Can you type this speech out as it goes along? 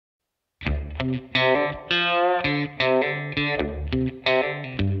And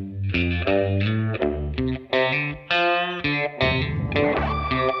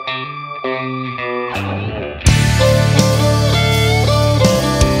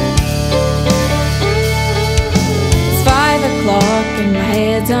my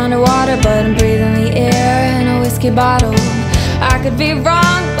head's underwater, but I'm breathing the air in a whiskey bottle. I could be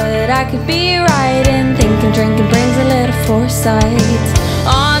wrong, but I could be right, and thinking drinking brings a little foresight.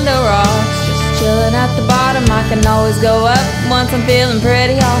 On the rocks, just chilling at the bottom. I can always go up once I'm feeling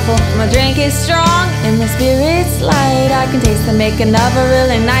pretty awful. My drink is strong and my spirit's light. I can taste the making of a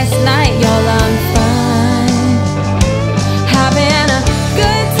really nice night. Y'all, I'm fine, having a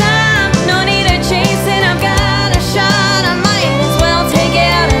good time. No need of chasing, I've got a shot. I might as well take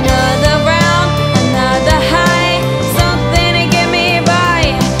out another round, another high, something to get me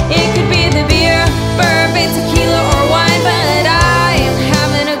by. It could be the beer, bourbon, tequila, or wine, but I am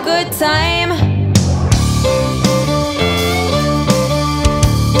having a good time.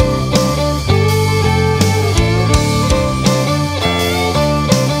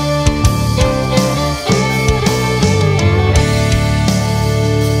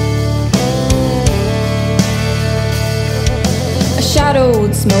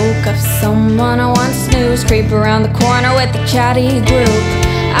 Shadowed smoke of someone I once knew, creep around the corner with a chatty group.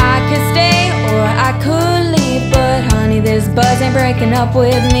 I could stay or I could leave, but honey, this buzz ain't breaking up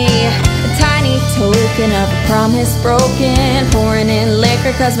with me. A tiny token of a promise broken, pouring in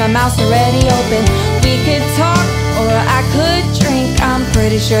liquor cause my mouth's already open. We could talk or I could drink, I'm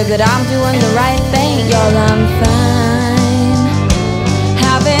pretty sure that I'm doing the right thing. Y'all, I'm fine,